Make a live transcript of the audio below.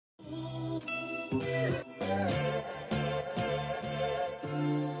Hey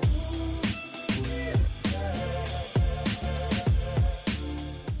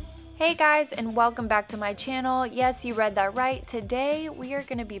guys, and welcome back to my channel. Yes, you read that right. Today we are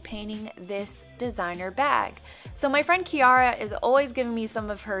going to be painting this designer bag. So my friend Kiarra is always giving me some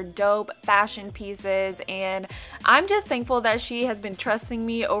of her dope fashion pieces, and I'm just thankful that she has been trusting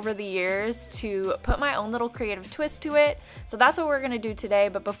me over the years to put my own little creative twist to it. So that's what we're going to do today.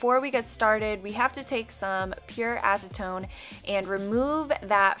 But before we get started, we have to take some pure acetone and remove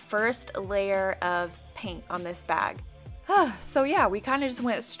that first layer of paint on this bag. So yeah, we kind of just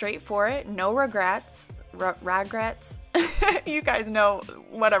went straight for it. No regrets. Regrets? You guys know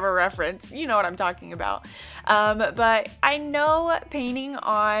whatever reference. You know what I'm talking about. But I know painting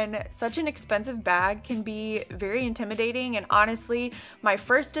on such an expensive bag can be very intimidating. And honestly, my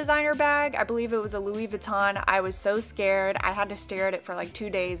first designer bag, I believe it was a Louis Vuitton, I was so scared. I had to stare at it for like 2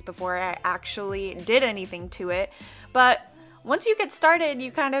 days before I actually did anything to it. But once you get started,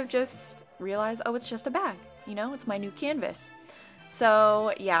 you kind of just realize, oh, it's just a bag. You know, it's my new canvas.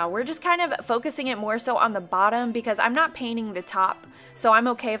 So yeah, we're just kind of focusing it more so on the bottom because I'm not painting the top. So I'm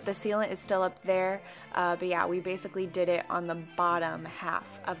okay if the sealant is still up there. But yeah, we basically did it on the bottom half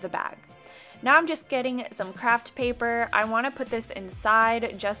of the bag. Now I'm just getting some craft paper. I want to put this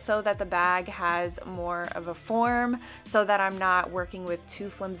inside just so that the bag has more of a form so that I'm not working with too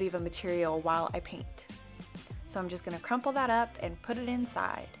flimsy of a material while I paint. So I'm just going to crumple that up and put it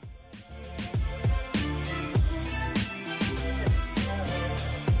inside.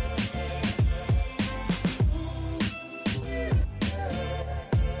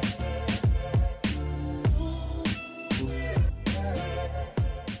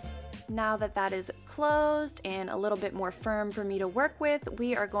 Now that that is closed and a little bit more firm for me to work with,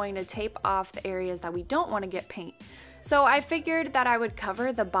 we are going to tape off the areas that we don't want to get paint. So I figured that I would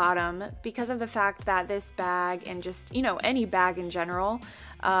cover the bottom because of the fact that this bag and just, you know, any bag in general,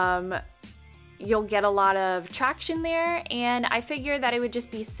 you'll get a lot of traction there, and I figured that it would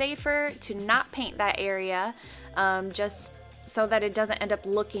just be safer to not paint that area just so that it doesn't end up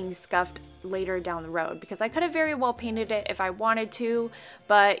looking scuffed later down the road, because I could have very well painted it if I wanted to,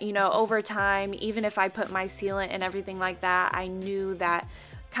 but you know, over time, even if I put my sealant and everything like that, I knew that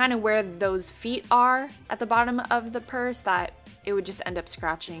kind of where those feet are at the bottom of the purse that it would just end up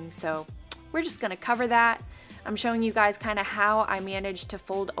scratching. So we're just gonna cover that. I'm showing you guys kind of how I managed to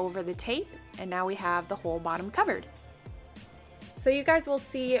fold over the tape, and now we have the whole bottom covered. So you guys will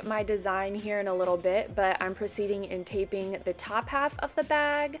see my design here in a little bit, but I'm proceeding in taping the top half of the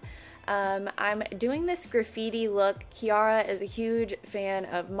bag. I'm doing this graffiti look. Kiarra is a huge fan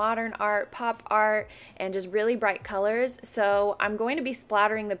of modern art, pop art, and just really bright colors. So I'm going to be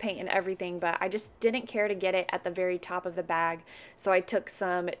splattering the paint and everything, but I just didn't care to get it at the very top of the bag. So I took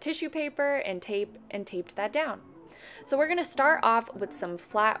some tissue paper and tape and taped that down. So we're gonna start off with some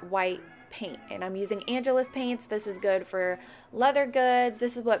flat white paint, and I'm using Angelus paints. This is good for leather goods.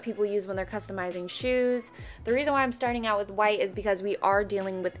 This is what people use when they're customizing shoes. The reason why I'm starting out with white is because we are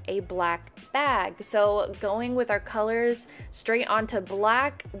dealing with a black bag. So going with our colors straight onto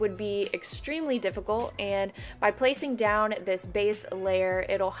black would be extremely difficult, and by placing down this base layer,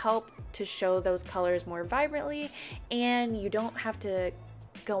 it'll help to show those colors more vibrantly, and you don't have to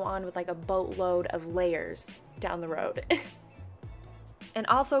go on with like a boatload of layers down the road. And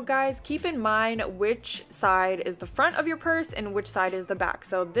also guys, keep in mind which side is the front of your purse and which side is the back.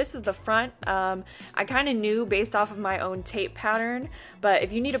 So this is the front. I kind of knew based off of my own tape pattern, but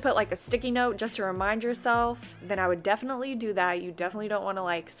if you need to put like a sticky note just to remind yourself, then I would definitely do that. You definitely don't want to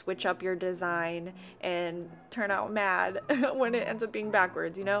like switch up your design and turn out mad when it ends up being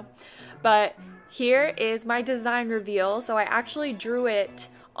backwards, you know? But here is my design reveal. So I actually drew it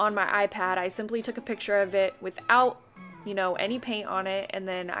on my iPad. I simply took a picture of it without, you know, any paint on it, and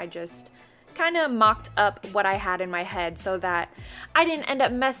then I just kind of mocked up what I had in my head so that I didn't end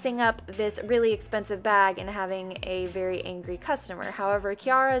up messing up this really expensive bag and having a very angry customer. However,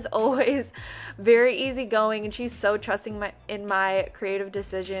 Kiarra is always very easygoing, and she's so trusting in my creative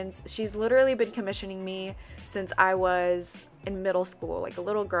decisions. She's literally been commissioning me since I was in middle school, like a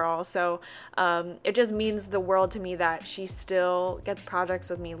little girl. So it just means the world to me that she still gets projects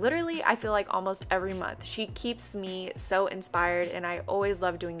with me. Literally, I feel like almost every month. She keeps me so inspired, and I always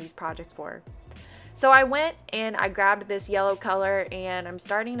love doing these projects for her. So I went and I grabbed this yellow color, and I'm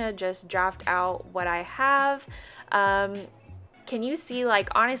starting to just draft out what I have. Can you see, like,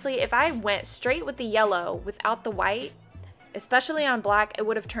 honestly, if I went straight with the yellow without the white, especially on black, it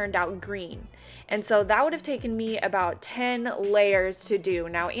would have turned out green. And so that would have taken me about 10 layers to do.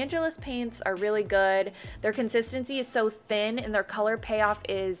 Now, Angelus paints are really good. Their consistency is so thin and their color payoff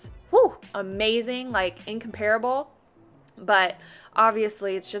is, whoo, amazing, like incomparable, but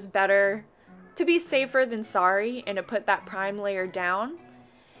obviously it's just better to be safer than sorry and to put that prime layer down.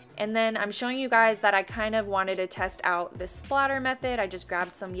 And then I'm showing you guys that I kind of wanted to test out this splatter method. I just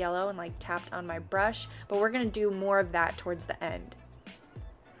grabbed some yellow and like tapped on my brush, but we're gonna do more of that towards the end.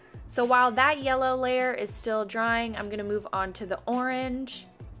 So while that yellow layer is still drying, I'm gonna move on to the orange.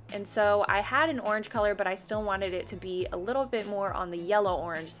 And so I had an orange color, but I still wanted it to be a little bit more on the yellow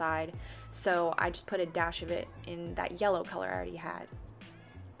orange side. So I just put a dash of it in that yellow color I already had.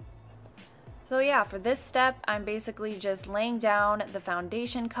 So yeah, for this step, I'm basically just laying down the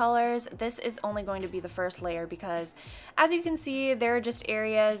foundation colors. This is only going to be the first layer because as you can see, there are just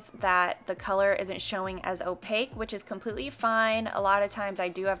areas that the color isn't showing as opaque, which is completely fine. A lot of times I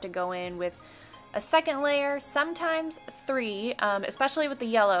do have to go in with a second layer, sometimes 3, especially with the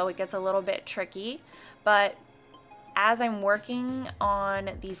yellow, it gets a little bit tricky, but as I'm working on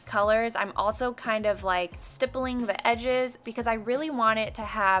these colors, I'm also kind of like stippling the edges because I really want it to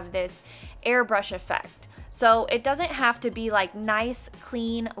have this airbrush effect. So it doesn't have to be like nice,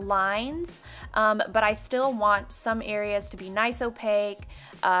 clean lines, but I still want some areas to be nice opaque,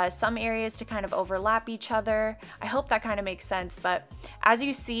 some areas to kind of overlap each other. I hope that kind of makes sense, but as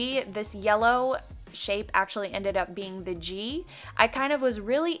you see, this yellow shape actually ended up being the G. I kind of was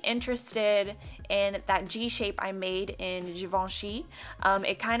really interested in that G shape I made in Givenchy.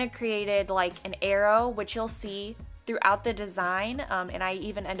 It kind of created like an arrow, which you'll see throughout the design, and I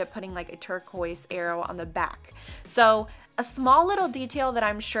even end up putting like a turquoise arrow on the back. So a small little detail that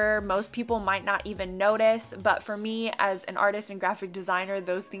I'm sure most people might not even notice, but for me as an artist and graphic designer,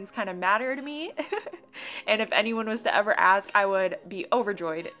 those things kind of matter to me. And if anyone was to ever ask, I would be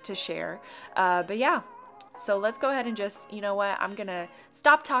overjoyed to share. But yeah, so let's go ahead and just, you know what, I'm gonna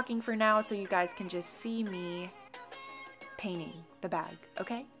stop talking for now so you guys can just see me painting the bag,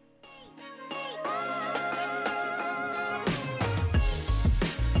 okay?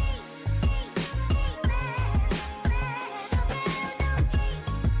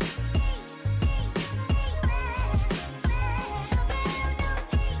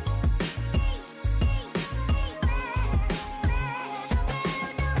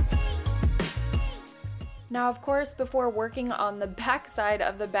 Now, of course, before working on the back side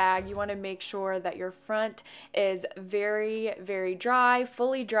of the bag, you want to make sure that your front is very, very dry,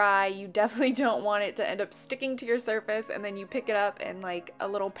 fully dry. You definitely don't want it to end up sticking to your surface and then you pick it up and like a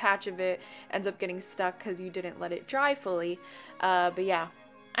little patch of it ends up getting stuck because you didn't let it dry fully. But yeah,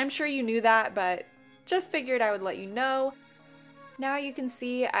 I'm sure you knew that, but just figured I would let you know. Now you can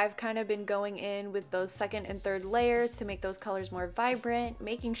see I've kind of been going in with those second and third layers to make those colors more vibrant,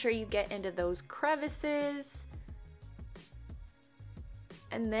 making sure you get into those crevices.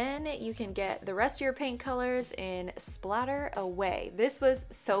 And then you can get the rest of your paint colors and splatter away. This was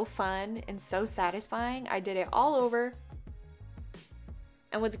so fun and so satisfying. I did it all over.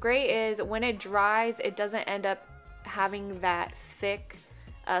 And what's great is when it dries, it doesn't end up having that thick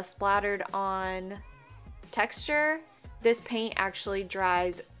splattered on texture. This paint actually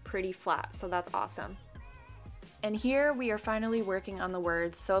dries pretty flat, so that's awesome. And here we are finally working on the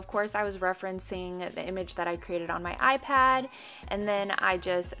words. So of course I was referencing the image that I created on my iPad, and then I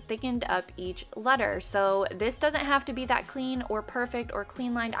just thickened up each letter. So this doesn't have to be that clean or perfect or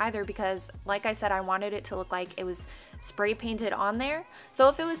clean lined either, because like I said, I wanted it to look like it was spray painted on there. So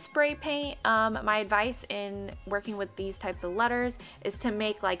if it was spray paint, my advice in working with these types of letters is to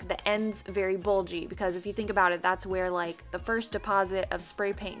make like the ends very bulgy, because if you think about it, that's where like the first deposit of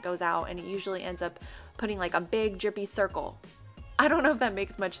spray paint goes out and it usually ends up putting like a big drippy circle. I don't know if that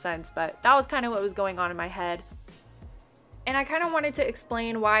makes much sense, but that was kind of what was going on in my head. And I kind of wanted to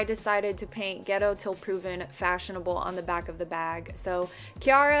explain why I decided to paint Ghetto Till Proven Fashionable on the back of the bag. So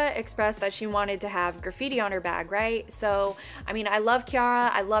Kiarra expressed that she wanted to have graffiti on her bag, right? So, I mean, I love Kiarra,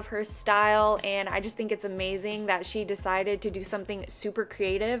 I love her style, and I just think it's amazing that she decided to do something super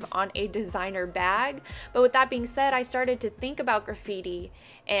creative on a designer bag. But with that being said, I started to think about graffiti,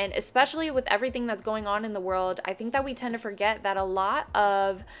 and especially with everything that's going on in the world, I think that we tend to forget that a lot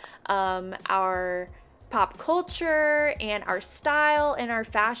of our pop culture and our style and our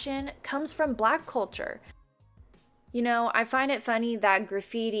fashion comes from Black culture. You know, I find it funny that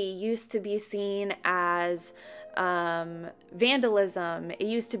graffiti used to be seen as vandalism. It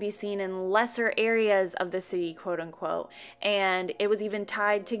used to be seen in lesser areas of the city, quote unquote, and it was even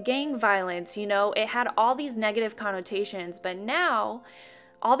tied to gang violence. You know, it had all these negative connotations, but now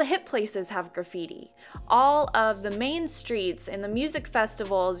all the hip places have graffiti. All of the main streets and the music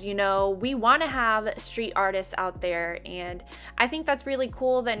festivals, you know, we want to have street artists out there, and I think that's really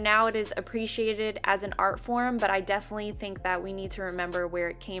cool that now it is appreciated as an art form, but I definitely think that we need to remember where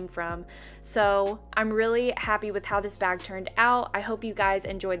it came from. So I'm really happy with how this bag turned out. I hope you guys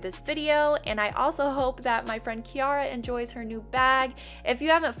enjoyed this video, and I also hope that my friend Kiarra enjoys her new bag. If you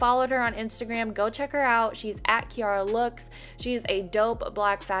haven't followed her on Instagram, go check her out. She's at Kiarra Loooks. She's a dope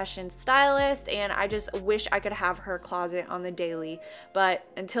black fashion stylist, and I just wish I could have her closet on the daily, but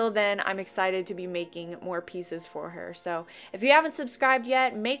until then I'm excited to be making more pieces for her. So if you haven't subscribed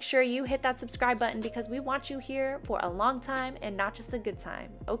yet, make sure you hit that subscribe button because we want you here for a long time and not just a good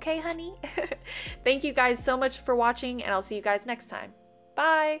time. Okay, honey? Thank you guys so much for watching, and I'll see you guys next time.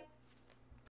 Bye.